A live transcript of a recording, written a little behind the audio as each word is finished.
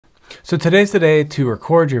So today's the day to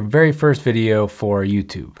record your very first video for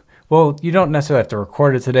YouTube. Well, you don't necessarily have to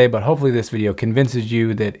record it today, but hopefully this video convinces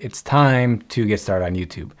you that it's time to get started on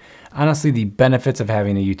YouTube. Honestly, the benefits of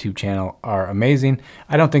having a YouTube channel are amazing.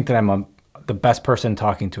 I don't think that I'm the best person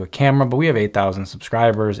talking to a camera, but we have 8,000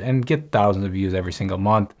 subscribers and get thousands of views every single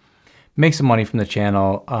month. Make some money from the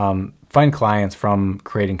channel, find clients from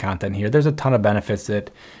creating content here. There's a ton of benefits that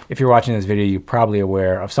if you're watching this video, you're probably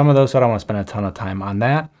aware of some of those, so I don't want to spend a ton of time on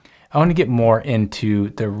that. I want to get more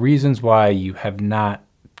into the reasons why you have not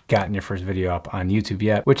gotten your first video up on YouTube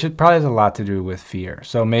yet, which it probably has a lot to do with fear.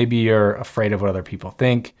 So maybe you're afraid of what other people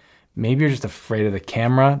think. Maybe you're just afraid of the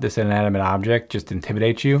camera. This inanimate object just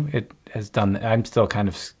intimidates you. It has done, I'm still kind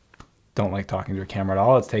of don't like talking to a camera at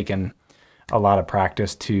all. It's taken a lot of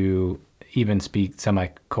practice to even speak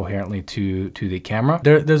semi-coherently to the camera.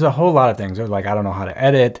 There's a whole lot of things. There's like, I don't know how to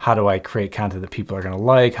edit. How do I create content that people are gonna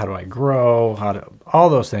like? How do I grow? All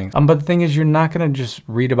those things. But the thing is, you're not gonna just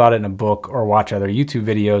read about it in a book or watch other YouTube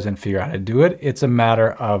videos and figure out how to do it. It's a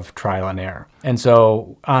matter of trial and error. And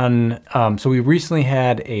so so we recently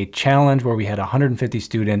had a challenge where we had 150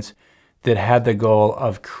 students that had the goal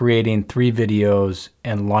of creating 3 videos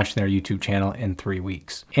and launching their YouTube channel in 3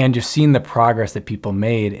 weeks. And just seeing the progress that people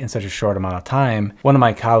made in such a short amount of time. One of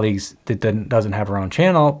my colleagues that doesn't have her own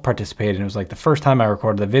channel participated, and it was like the first time I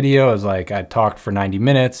recorded the video, it was like I talked for 90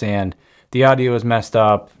 minutes and the audio was messed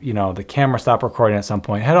up, you know, the camera stopped recording at some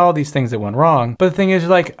point, had all these things that went wrong. But the thing is,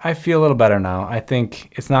 like, I feel a little better now. I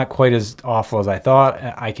think it's not quite as awful as I thought.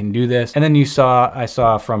 I can do this. And then I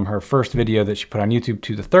saw from her first video that she put on YouTube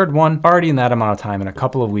to the third one, already in that amount of time, in a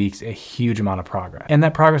couple of weeks, a huge amount of progress. And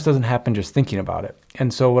that progress doesn't happen just thinking about it.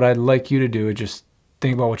 And so what I'd like you to do is just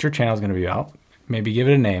think about what your channel is gonna be about. Maybe give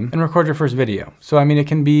it a name and record your first video. So, I mean, it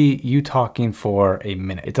can be you talking for a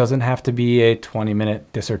minute. It doesn't have to be a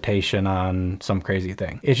 20-minute dissertation on some crazy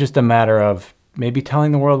thing. It's just a matter of maybe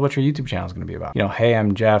telling the world what your YouTube channel is gonna be about. You know, hey,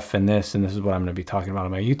 I'm Jeff and this is what I'm gonna be talking about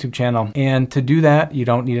on my YouTube channel. And to do that, you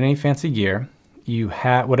don't need any fancy gear.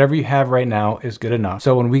 Whatever you have right now is good enough.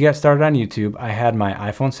 So when we got started on YouTube, I had my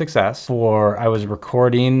iPhone 6S I was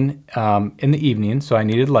recording in the evening, so I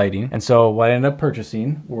needed lighting. And so what I ended up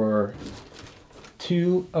purchasing were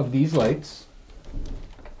 2 of these lights,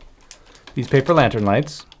 these paper lantern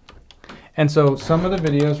lights. And so some of the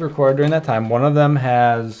videos recorded during that time, one of them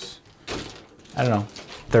has, I don't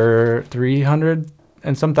know, 300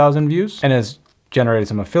 and some thousand views and has generated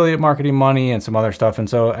some affiliate marketing money and some other stuff. And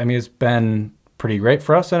so, I mean, it's been pretty great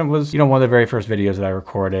for us. And it was, you know, one of the very first videos that I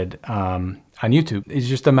recorded on YouTube. It's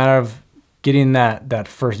just a matter of getting that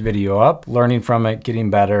first video up, learning from it, getting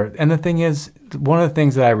better. And the thing is, one of the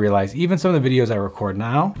things that I realized, even some of the videos I record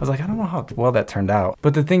now, I was like, I don't know how well that turned out.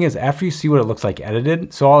 But the thing is, after you see what it looks like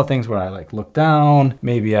edited, so all the things where I like look down,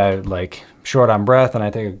 maybe I like short on breath and I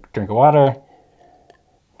take a drink of water.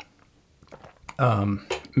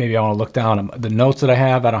 Maybe I want to look down at the notes that I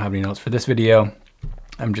have. I don't have any notes for this video.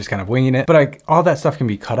 I'm just kind of winging it. But all that stuff can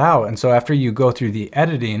be cut out. And so after you go through the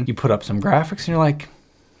editing, you put up some graphics and you're like,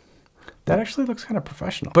 that actually looks kind of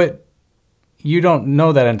professional. But you don't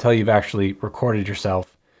know that until you've actually recorded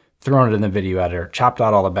yourself, thrown it in the video editor, chopped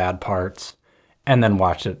out all the bad parts, and then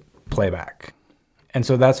watched it play back. And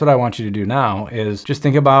so that's what I want you to do now is just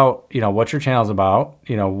think about, you know, what your channel's about,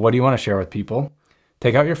 you know, what do you want to share with people?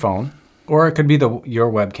 Take out your phone, or it could be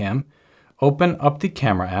your webcam. Open up the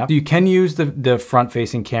camera app. You can use the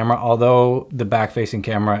front-facing camera, although the back-facing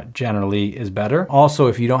camera generally is better. Also,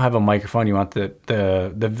 if you don't have a microphone, you want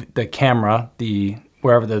the camera,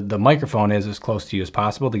 wherever the microphone is as close to you as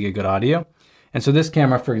possible to get good audio. And so this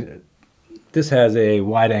camera, this has a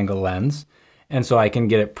wide-angle lens, and so I can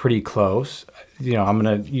get it pretty close. You know, I'm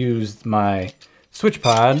gonna use my switch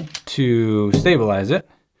pod to stabilize it.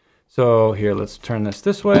 So here, let's turn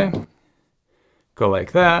this way. Go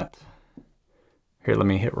like that. Here, let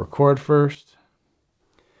me hit record first.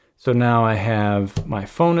 So now I have my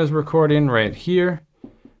phone is recording right here.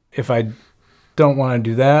 If I don't want to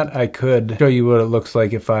do that, I could show you what it looks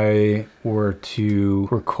like if I were to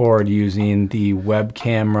record using the web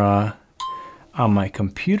camera on my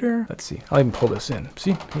computer. Let's see, I'll even pull this in.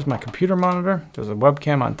 See, here's my computer monitor. There's a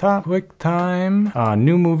webcam on top. QuickTime,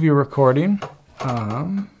 new movie recording.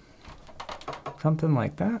 Something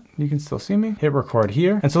like that. You can still see me. Hit record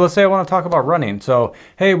here. And so let's say I want to talk about running. So,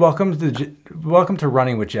 hey, welcome to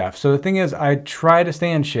Running with Jeff. So the thing is, I try to stay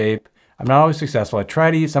in shape. I'm not always successful. I try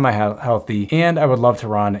to eat semi-healthy, and I would love to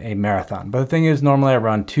run a marathon. But the thing is, normally I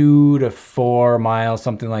run 2 to 4 miles,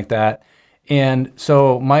 something like that. And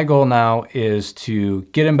so my goal now is to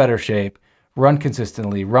get in better shape, run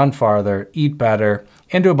consistently, run farther, eat better,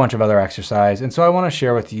 and do a bunch of other exercise. And so I want to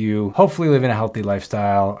share with you, hopefully living a healthy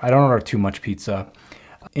lifestyle. I don't order too much pizza.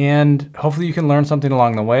 And hopefully you can learn something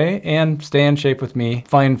along the way and stay in shape with me,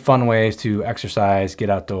 find fun ways to exercise, get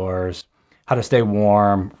outdoors, how to stay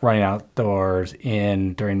warm, running outdoors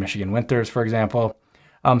during Michigan winters, for example.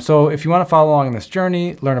 So if you want to follow along in this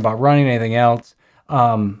journey, learn about running, anything else,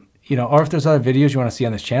 or if there's other videos you want to see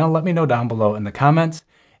on this channel, let me know down below in the comments.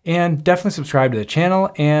 And definitely subscribe to the channel,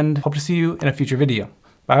 and hope to see you in a future video.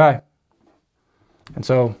 Bye-bye. And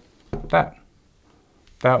so that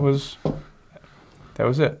was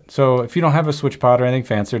it. So if you don't have a switch pod or anything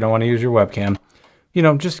fancy, or don't want to use your webcam,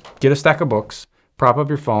 just get a stack of books, prop up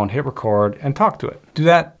your phone, hit record, and talk to it. Do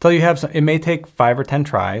that till you have some. It may take 5 or 10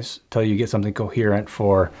 tries till you get something coherent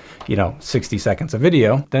for 60 seconds of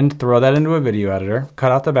video. Then throw that into a video editor,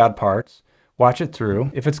 cut out the bad parts, watch it through.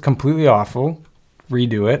 If it's completely awful,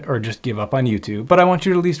 redo it or just give up on YouTube. But I want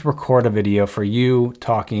you to at least record a video for you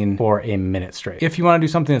talking for a minute straight. If you want to do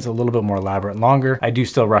something that's a little bit more elaborate and longer, I do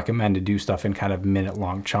still recommend to do stuff in kind of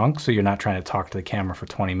minute-long chunks, so you're not trying to talk to the camera for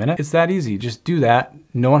 20 minutes. It's that easy. Just do that.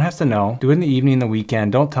 No one has to know. Do it in the evening, the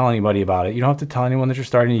weekend. Don't tell anybody about it. You don't have to tell anyone that you're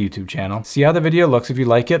starting a YouTube channel. See how the video looks. If you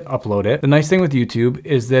like it, upload it. The nice thing with YouTube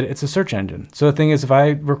is that it's a search engine. So the thing is, if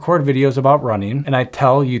I record videos about running and I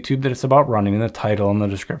tell YouTube that it's about running in the title and the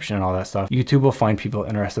description and all that stuff, YouTube will find people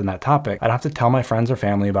interested in that topic. I don't have to tell my friends or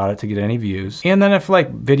family about it to get any views. And then if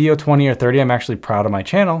like video 20 or 30, I'm actually proud of my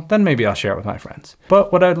channel, then maybe I'll share it with my friends.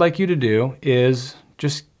 But what I'd like you to do is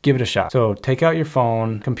just give it a shot. So take out your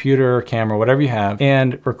phone, computer, camera, whatever you have,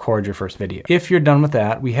 and record your first video. If you're done with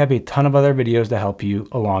that, we have a ton of other videos to help you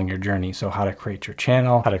along your journey. So how to create your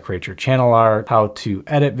channel, how to create your channel art, how to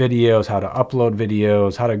edit videos, how to upload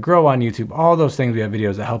videos, how to grow on YouTube, all those things. We have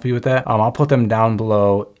videos that help you with that. I'll put them down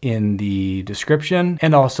below in the description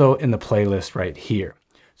and also in the playlist right here.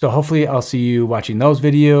 So hopefully I'll see you watching those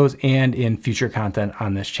videos and in future content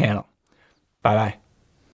on this channel. Bye-bye.